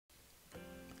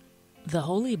The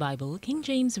Holy Bible, King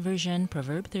James Version,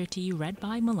 Proverb 30, read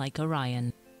by Malaika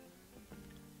Ryan.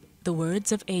 The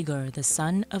words of Agur, the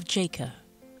son of Jakeh,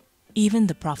 even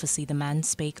the prophecy the man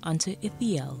spake unto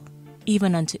Ithiel,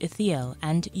 even unto Ithiel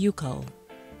and Ucal.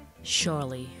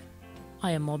 Surely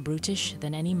I am more brutish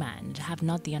than any man, and have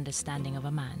not the understanding of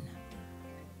a man.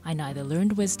 I neither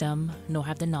learned wisdom, nor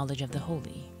have the knowledge of the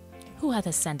holy. Who hath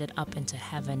ascended up into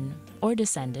heaven, or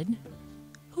descended?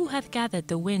 Who hath gathered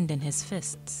the wind in his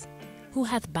fists? Who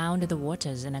hath bound the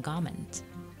waters in a garment?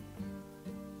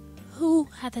 Who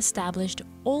hath established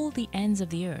all the ends of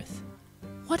the earth?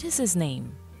 What is his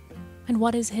name? And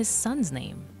what is his son's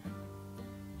name?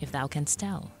 If thou canst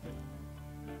tell.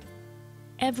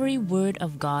 Every word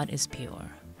of God is pure.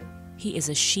 He is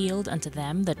a shield unto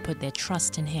them that put their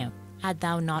trust in him. Add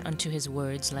thou not unto his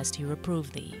words, lest he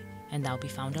reprove thee, and thou be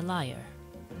found a liar.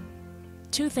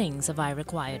 2 things have I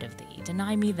required of thee,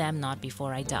 deny me them not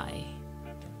before I die.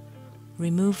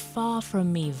 Remove far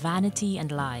from me vanity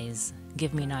and lies,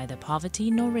 give me neither poverty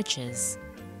nor riches.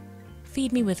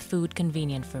 Feed me with food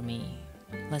convenient for me,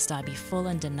 lest I be full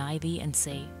and deny thee and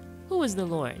say, Who is the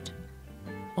Lord?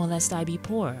 Or lest I be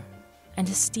poor, and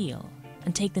to steal,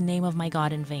 and take the name of my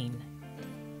God in vain.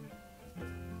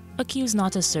 Accuse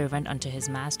not a servant unto his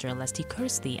master, lest he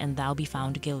curse thee, and thou be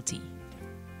found guilty.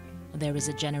 There is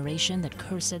a generation that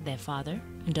curseth their father,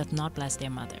 and doth not bless their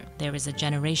mother. There is a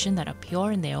generation that are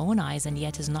pure in their own eyes, and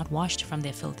yet is not washed from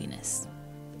their filthiness.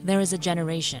 There is a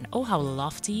generation, oh how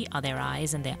lofty are their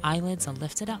eyes, and their eyelids are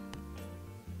lifted up.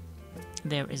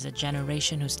 There is a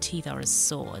generation whose teeth are as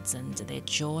swords, and their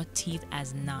jaw teeth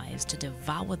as knives, to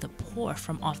devour the poor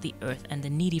from off the earth, and the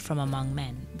needy from among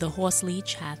men. The horse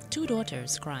leech hath 2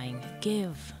 daughters, crying,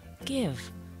 Give,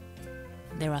 give.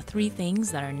 There are 3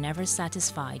 things that are never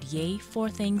satisfied, yea, 4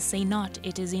 things say not,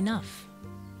 It is enough.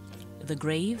 The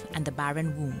grave and the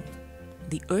barren womb,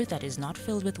 the earth that is not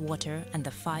filled with water, and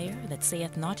the fire that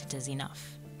saith not, It is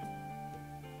enough.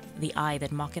 The eye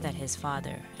that mocketh at his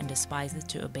father, and despiseth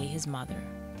to obey his mother.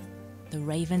 The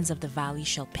ravens of the valley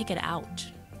shall pick it out,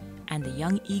 and the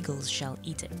young eagles shall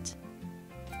eat it.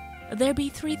 There be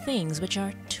 3 things which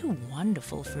are too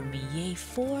wonderful for me, yea,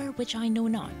 4 which I know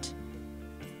not.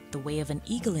 The way of an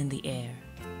eagle in the air,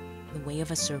 the way of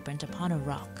a serpent upon a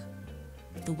rock,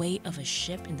 the way of a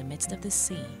ship in the midst of the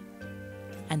sea,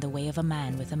 and the way of a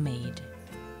man with a maid.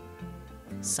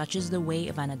 Such is the way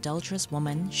of an adulterous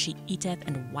woman, she eateth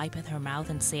and wipeth her mouth,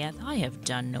 and saith, I have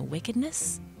done no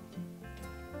wickedness.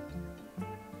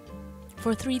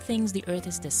 For 3 things the earth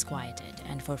is disquieted,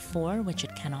 and for 4 which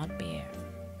it cannot bear.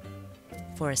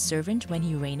 For a servant when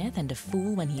he reigneth, and a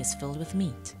fool when he is filled with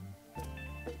meat.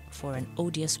 For an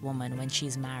odious woman when she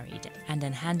is married, and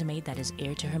an handmaid that is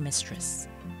heir to her mistress.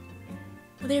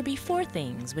 There be 4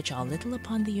 things which are little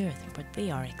upon the earth, but they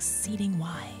are exceeding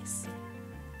wise.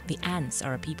 The ants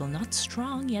are a people not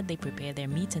strong, yet they prepare their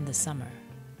meat in the summer.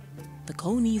 The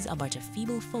conies are but a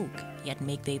feeble folk, yet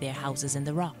make they their houses in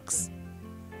the rocks.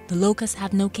 The locusts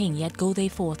have no king, yet go they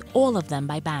forth, all of them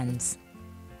by bands.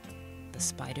 The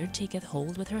spider taketh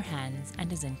hold with her hands,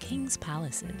 and is in kings'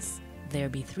 palaces. There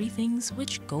be 3 things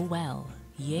which go well,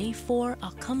 yea, 4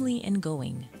 are comely in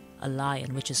going. A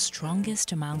lion which is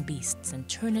strongest among beasts, and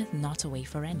turneth not away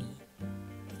for any.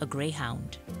 A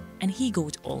greyhound, an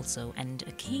he-goat also, and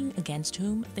a king against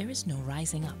whom there is no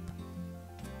rising up.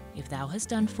 If thou hast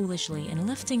done foolishly in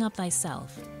lifting up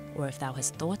thyself, or if thou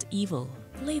hast thought evil,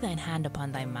 lay thine hand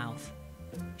upon thy mouth.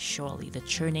 Surely the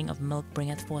churning of milk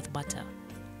bringeth forth butter,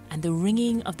 and the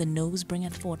wringing of the nose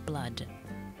bringeth forth blood.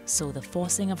 So the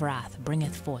forcing of wrath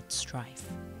bringeth forth strife.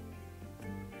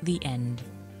 The end.